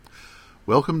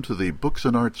Welcome to the Books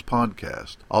and Arts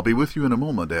Podcast. I'll be with you in a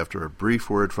moment after a brief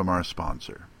word from our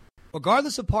sponsor.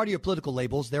 Regardless of party or political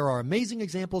labels, there are amazing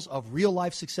examples of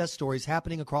real-life success stories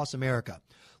happening across America.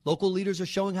 Local leaders are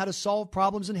showing how to solve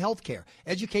problems in healthcare,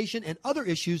 education, and other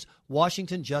issues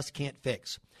Washington just can't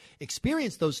fix.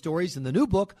 Experience those stories in the new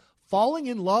book, Falling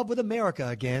in Love with America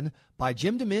Again, by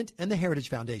Jim DeMint and the Heritage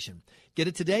Foundation. Get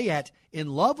it today at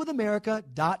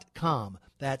inlovewithamerica.com.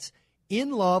 That's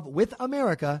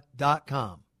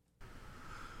inlovewithamerica.com.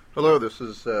 Hello, this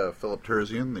is Philip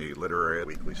Terzian, the Literary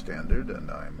Weekly Standard,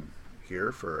 and I'm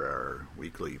here for our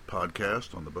weekly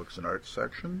podcast on the Books and Arts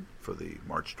section for the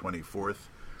March 24th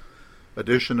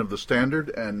edition of the Standard.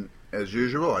 And as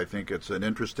usual, I think it's an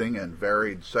interesting and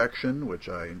varied section, which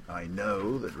I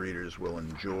know that readers will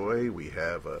enjoy. We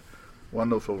have a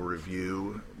wonderful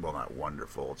review, well, not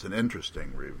wonderful, it's an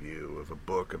interesting review of a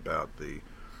book about the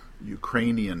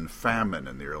Ukrainian famine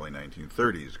in the early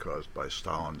 1930s caused by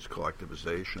Stalin's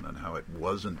collectivization and how it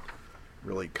wasn't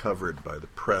really covered by the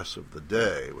press of the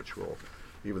day, which will,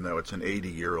 even though it's an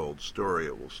 80-year-old story,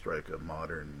 it will strike a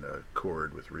modern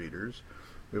chord with readers.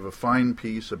 We have a fine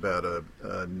piece about a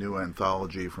new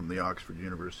anthology from the Oxford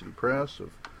University Press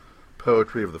of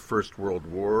poetry of the First World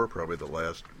War, probably the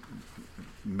last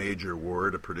major war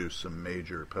to produce some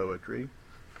major poetry.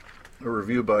 A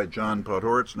review by John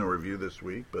Podhoretz, no review this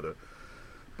week, but a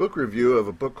book review of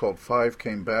a book called Five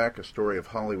Came Back, a story of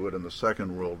Hollywood in the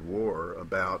Second World War,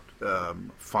 about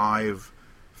five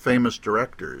famous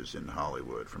directors in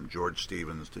Hollywood, from George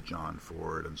Stevens to John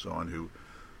Ford and so on, who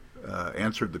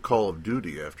answered the call of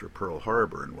duty after Pearl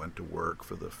Harbor and went to work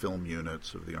for the film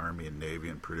units of the Army and Navy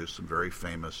and produced some very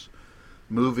famous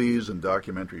movies and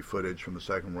documentary footage from the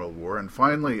Second World War. And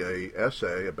finally, an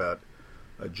essay about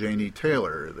Janie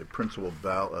Taylor, the principal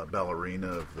ballerina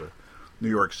of the New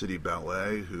York City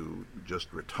Ballet, who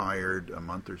just retired a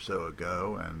month or so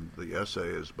ago, and the essay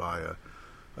is by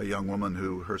a young woman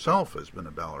who herself has been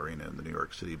a ballerina in the New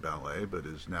York City Ballet, but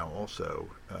is now also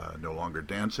no longer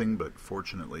dancing, but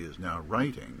fortunately is now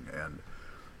writing a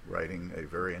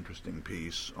very interesting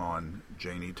piece on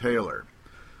Janie Taylor.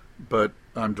 But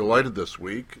I'm delighted this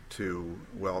week to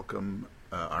welcome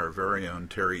our very own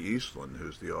Terry Eastland,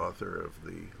 who's the author of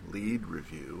the lead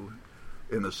review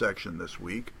in the section this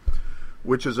week,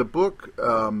 which is a book,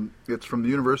 it's from the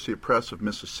University Press of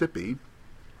Mississippi,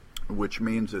 which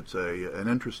means it's an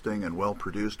interesting and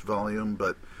well-produced volume,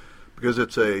 but because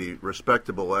it's a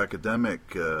respectable academic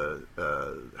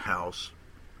house,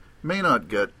 may not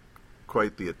get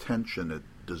quite the attention it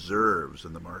deserves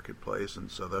in the marketplace, and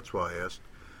so that's why I asked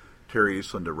Terry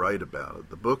Eastland to write about it.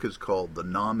 The book is called The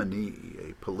Nominee,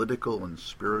 A Political and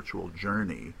Spiritual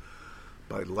Journey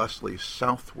by Leslie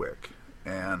Southwick.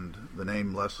 And the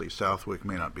name Leslie Southwick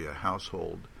may not be a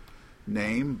household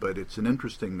name, but it's an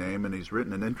interesting name, and he's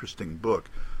written an interesting book.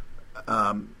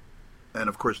 And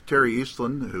of course, Terry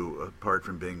Eastland, who, apart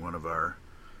from being one of our,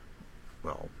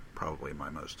 well, probably my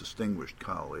most distinguished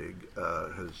colleague,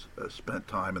 has spent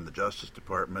time in the Justice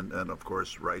Department and, of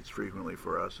course, writes frequently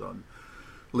for us on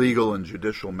legal and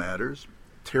judicial matters.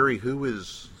 Terry, who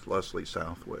is Leslie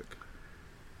Southwick?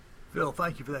 Phil,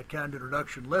 thank you for that kind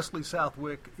introduction. Leslie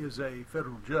Southwick is a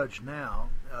federal judge now.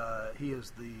 He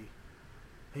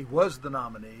was the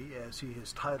nominee, as he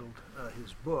has titled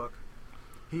his book.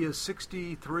 He is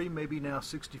 63, maybe now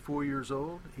 64 years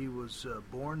old. He was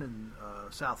born in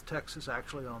South Texas,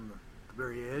 actually on the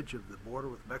very edge of the border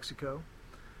with Mexico.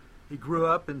 He grew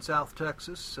up in South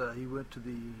Texas. He went to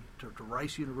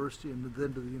Rice University and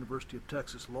then to the University of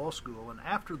Texas Law School. And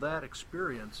after that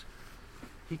experience,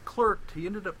 he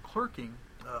ended up clerking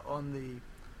on the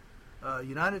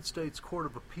United States Court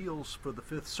of Appeals for the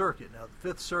Fifth Circuit. Now, the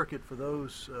Fifth Circuit, for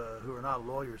those who are not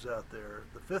lawyers out there,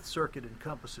 the Fifth Circuit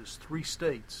encompasses three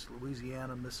states,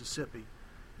 Louisiana, Mississippi,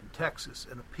 and Texas,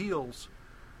 and appeals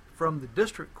from the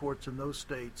district courts in those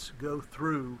states go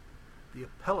through the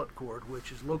appellate court,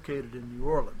 which is located in New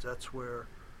Orleans. That's where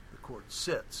the court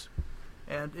sits.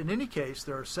 And in any case,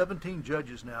 there are 17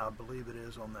 judges now, I believe it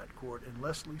is, on that court, and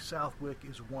Leslie Southwick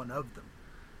is one of them.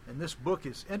 And this book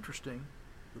is interesting.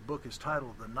 The book is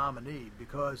titled The Nominee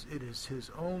because it is his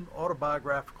own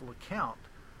autobiographical account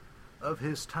of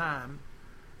his time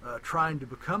trying to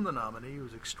become the nominee. He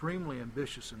was extremely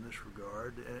ambitious in this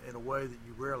regard, in a way that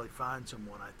you rarely find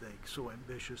someone, I think, so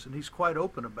ambitious, and he's quite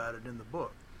open about it in the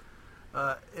book.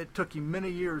 It took him many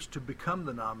years to become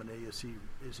the nominee, as he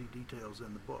details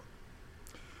in the book.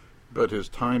 But his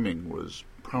timing was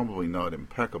probably not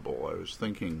impeccable. I was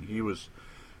thinking he was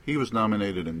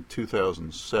nominated in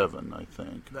 2007, I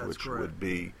think, which correct. Would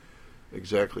be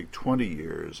exactly 20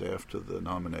 years after the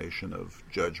nomination of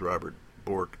Judge Robert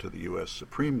Bork to the U.S.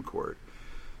 Supreme Court.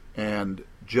 And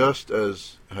just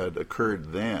as had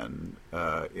occurred then,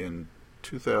 in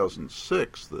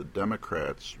 2006, the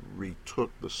Democrats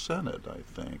retook the Senate, I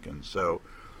think. And so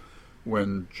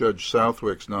when Judge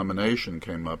Southwick's nomination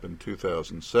came up in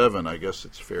 2007, I guess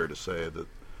it's fair to say that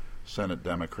Senate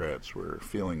Democrats were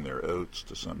feeling their oats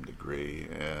to some degree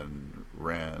and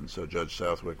ran. So Judge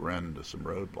Southwick ran into some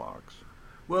roadblocks.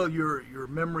 Well, your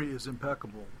memory is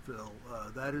impeccable, Phil.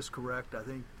 That is correct. I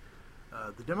think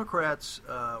the Democrats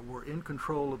were in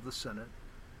control of the Senate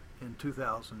in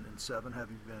 2007,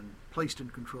 having been placed in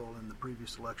control in the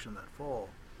previous election that fall.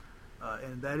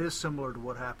 And that is similar to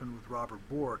what happened with Robert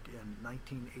Bork in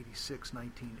 1986,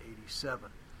 1987.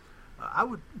 I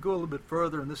would go a little bit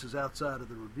further, and this is outside of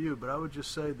the review, but I would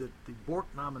just say that the Bork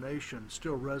nomination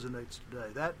still resonates today.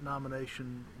 That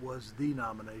nomination was the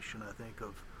nomination, I think,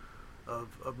 of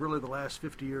really the last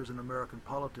 50 years in American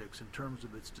politics in terms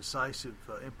of its decisive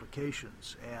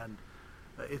implications. And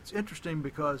it's interesting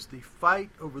because the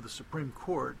fight over the Supreme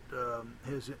Court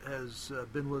has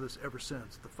been with us ever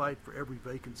since. The fight for every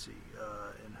vacancy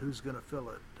and who's going to fill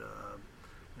it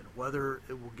and whether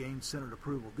it will gain Senate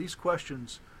approval. These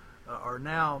questions are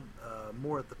now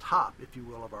more at the top, if you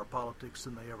will, of our politics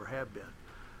than they ever have been.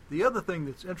 The other thing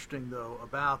that's interesting, though,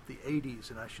 about the 80s,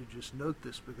 and I should just note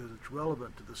this because it's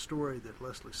relevant to the story that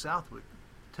Leslie Southwick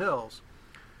tells,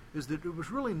 is that it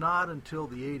was really not until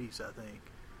the 80s, I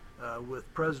think,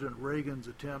 with President Reagan's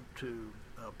attempt to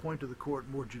appoint to the court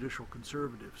more judicial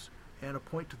conservatives and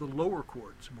appoint to the lower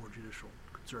courts more judicial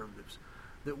conservatives,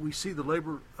 that we see the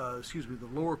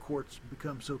lower courts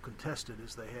become so contested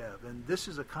as they have. And this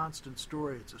is a constant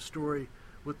story. It's a story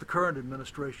with the current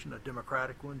administration, a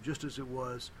Democratic one, just as it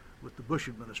was with the Bush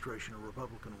administration, a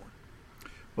Republican one.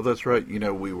 Well, that's right. You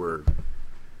know,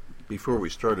 before we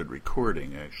started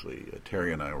recording, actually,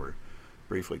 Terry and I were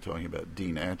briefly talking about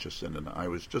Dean Acheson, and I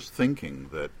was just thinking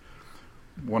that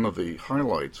one of the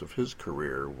highlights of his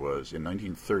career was in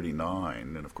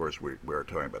 1939, and of course we are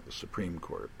talking about the Supreme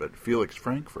Court, but Felix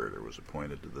Frankfurter was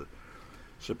appointed to the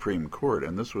Supreme Court,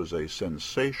 and this was a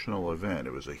sensational event.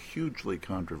 It was a hugely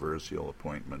controversial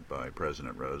appointment by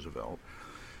President Roosevelt,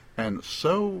 and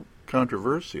so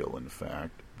controversial, in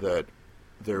fact, that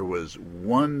there was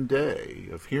one day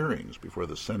of hearings before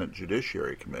the Senate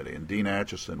Judiciary Committee, and Dean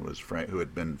Acheson, who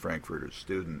had been Frankfurter's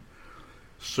student,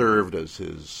 served as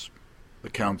the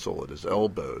counsel at his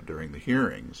elbow during the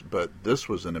hearings. But this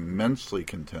was an immensely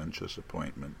contentious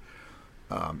appointment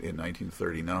in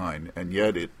 1939, and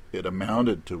yet it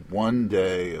amounted to one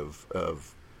day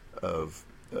of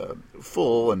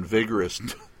full and vigorous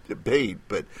debate.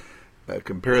 But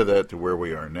compare that to where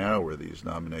we are now, where these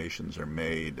nominations are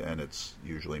made, and it's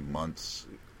usually months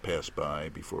pass by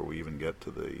before we even get to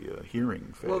the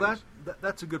hearing phase. Well,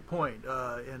 that's a good point,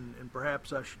 and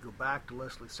perhaps I should go back to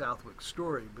Leslie Southwick's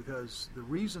story, because the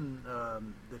reason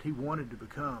that he wanted to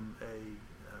become an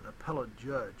appellate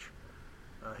judge,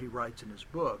 he writes in his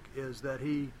book, is that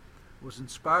he was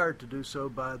inspired to do so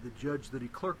by the judge that he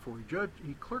clerked for.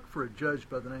 He clerked for a judge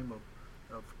by the name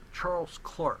of Charles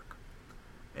Clark.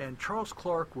 And Charles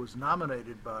Clark was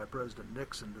nominated by President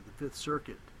Nixon to the Fifth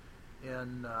Circuit,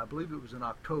 and I believe it was in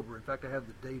October. In fact, I have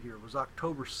the date here. It was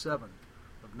October 7th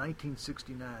of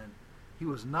 1969. He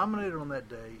was nominated on that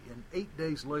day, and 8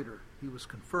 days later, he was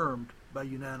confirmed by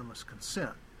unanimous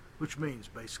consent, which means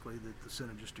basically that the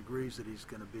Senate just agrees that he's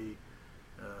going to be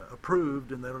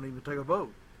approved, and they don't even take a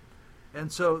vote.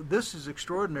 And so this is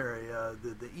extraordinary,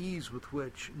 the ease with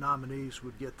which nominees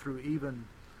would get through, even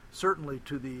certainly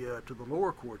to the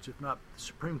lower courts, if not the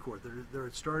Supreme Court. There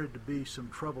had started to be some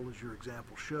trouble, as your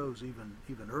example shows,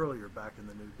 even earlier back in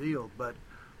the New Deal, but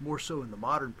more so in the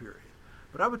modern period.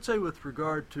 But I would say with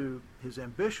regard to his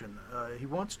ambition, he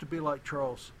wants to be like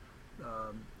Charles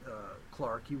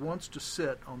Clark. He wants to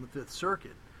sit on the Fifth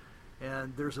Circuit.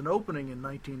 And there's an opening in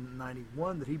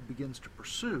 1991 that he begins to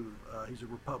pursue. He's a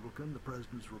Republican, the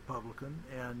president's a Republican,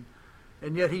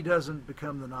 and yet he doesn't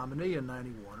become the nominee in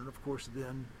 91. And of course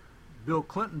then Bill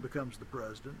Clinton becomes the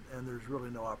president, and there's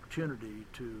really no opportunity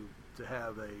to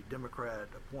have a Democrat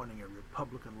appointing a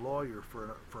Republican lawyer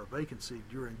for a vacancy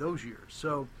during those years.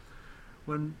 So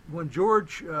when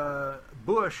George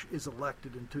Bush is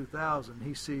elected in 2000,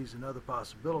 he sees another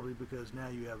possibility, because now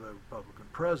you have a Republican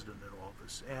president in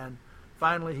office. And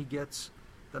finally he gets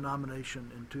the nomination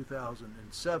in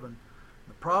 2007.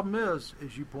 The problem is,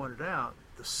 as you pointed out,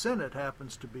 the Senate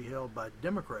happens to be held by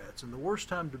Democrats, and the worst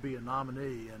time to be a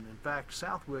nominee, and in fact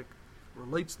Southwick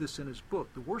relates this in his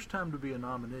book, the worst time to be a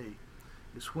nominee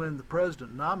is when the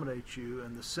president nominates you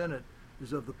and the Senate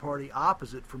is of the party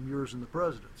opposite from yours and the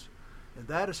president's. And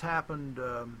that has happened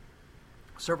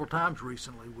several times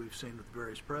recently we've seen with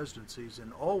various presidencies,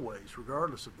 and always,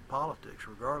 regardless of the politics,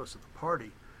 regardless of the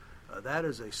party, that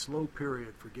is a slow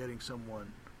period for getting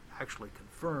someone actually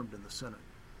confirmed in the Senate.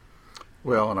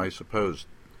 Well, and I suppose,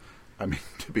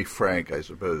 to be frank, I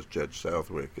suppose Judge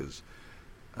Southwick is,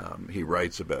 he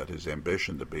writes about his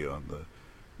ambition to be on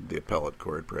the appellate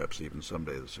court, perhaps even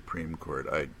someday the Supreme Court.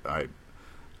 I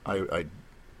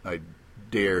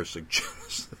dare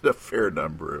suggest that a fair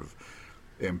number of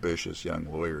ambitious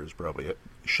young lawyers probably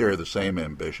share the same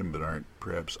ambition, but aren't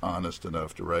perhaps honest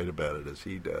enough to write about it as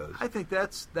he does. I think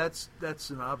that's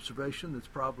an observation that's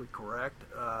probably correct.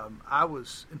 I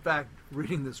was, in fact,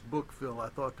 reading this book, Phil. I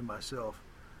thought to myself,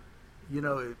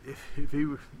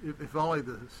 if only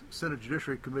the Senate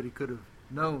Judiciary Committee could have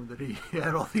known that he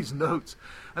had all these notes.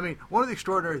 One of the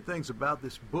extraordinary things about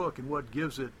this book, and what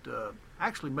gives it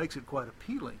actually makes it quite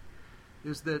appealing,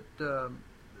 is that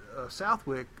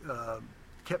Southwick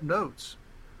kept notes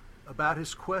about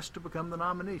his quest to become the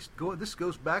nominee. This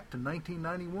goes back to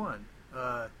 1991.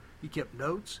 He kept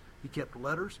notes, he kept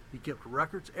letters, he kept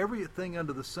records, everything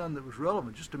under the sun that was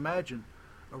relevant. Just imagine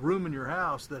a room in your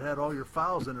house that had all your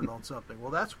files in it on something.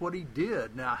 Well, that's what he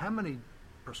did. Now, how many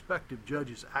prospective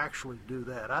judges actually do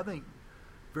that? I think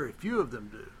very few of them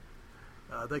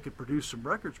do. They could produce some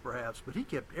records perhaps, but he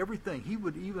kept everything. He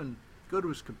would even go to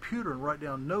his computer and write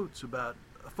down notes about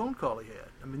a phone call he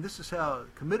had. This is how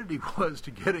committed he was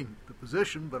to getting the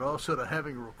position, but also to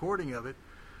having a recording of it.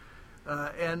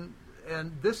 And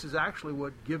this is actually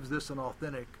what gives this an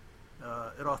authentic,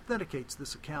 it authenticates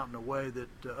this account in a way that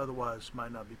otherwise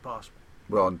might not be possible.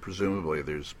 Well, and presumably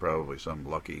there's probably some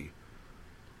lucky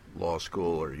law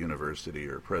school or university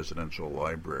or presidential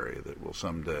library that will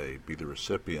someday be the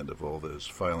recipient of all those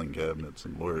filing cabinets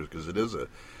and lawyers, because it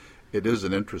is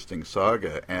an interesting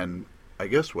saga. And I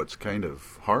guess what's kind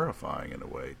of horrifying in a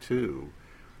way, too,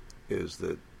 is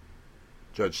that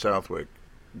Judge Southwick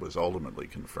was ultimately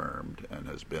confirmed and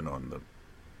has been on the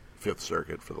Fifth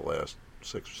Circuit for the last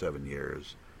 6 or 7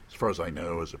 years, as far as I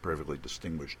know, as a perfectly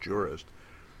distinguished jurist.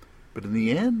 But in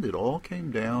the end, it all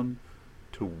came down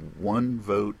to one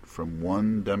vote from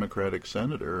one Democratic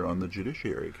senator on the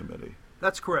Judiciary Committee.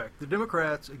 That's correct. The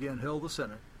Democrats, again, held the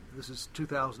Senate. This is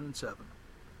 2007.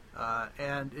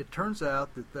 And it turns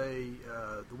out that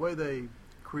the way they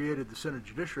created the Senate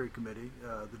Judiciary Committee,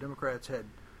 the Democrats had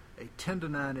a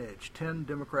 10-9 edge, 10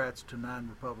 Democrats to 9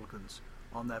 Republicans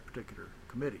on that particular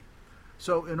committee.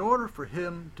 So in order for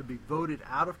him to be voted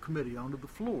out of committee onto the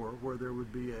floor, where there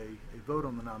would be a vote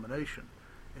on the nomination,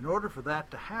 in order for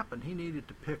that to happen, he needed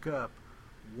to pick up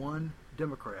one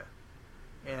Democrat.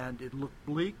 And it looked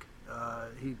bleak.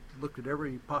 He looked at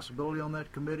every possibility on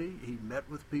that committee. He met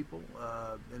with people,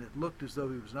 and it looked as though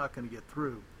he was not going to get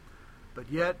through. But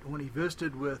yet, when he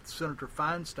visited with Senator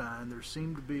Feinstein, there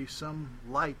seemed to be some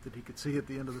light that he could see at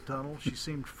the end of the tunnel. She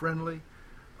seemed friendly,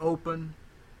 open,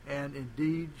 and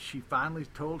indeed, she finally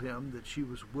told him that she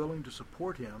was willing to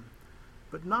support him,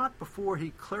 but not before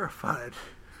he clarified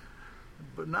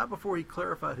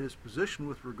his position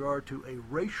with regard to a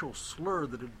racial slur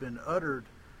that had been uttered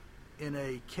in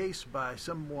a case by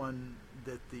someone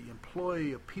that the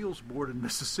Employee Appeals Board in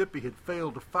Mississippi had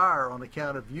failed to fire on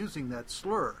account of using that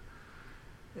slur.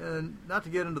 And not to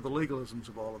get into the legalisms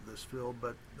of all of this, Phil,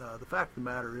 but the fact of the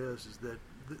matter is that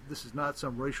this is not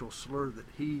some racial slur that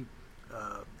he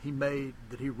made,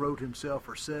 that he wrote himself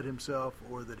or said himself,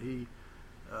 or that he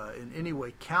in any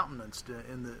way countenanced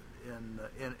in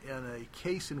a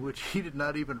case in which he did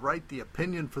not even write the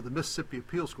opinion for the Mississippi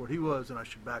Appeals Court. He was, and I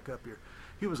should back up here,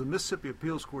 he was a Mississippi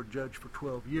Appeals Court judge for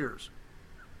 12 years.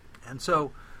 And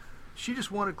so she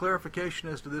just wanted clarification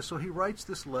as to this, so he writes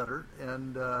this letter,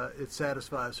 and it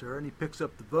satisfies her, and he picks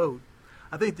up the vote.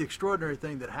 I think the extraordinary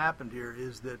thing that happened here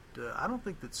is that I don't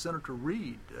think that Senator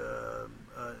Reid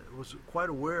was quite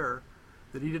aware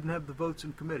that he didn't have the votes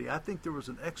in committee. I think there was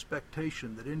an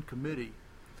expectation that in committee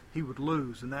he would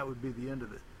lose, and that would be the end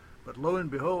of it. But lo and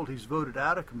behold, he's voted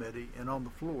out of committee, and on the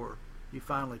floor he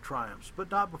finally triumphs,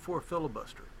 but not before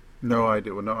filibuster. No, I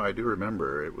do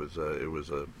remember. It was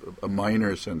a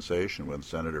minor sensation when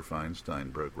Senator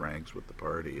Feinstein broke ranks with the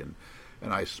party, and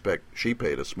I suspect she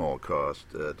paid a small cost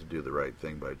to do the right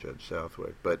thing by Judge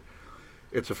Southwick. But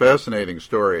it's a fascinating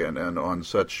story, and on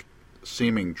such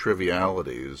seeming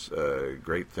trivialities,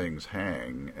 great things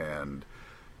hang, and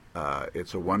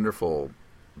it's a wonderful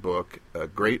book, a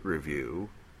great review,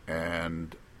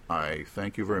 and I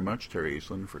thank you very much, Terry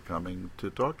Eastland, for coming to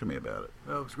talk to me about it.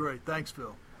 That was great. Thanks,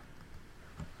 Phil.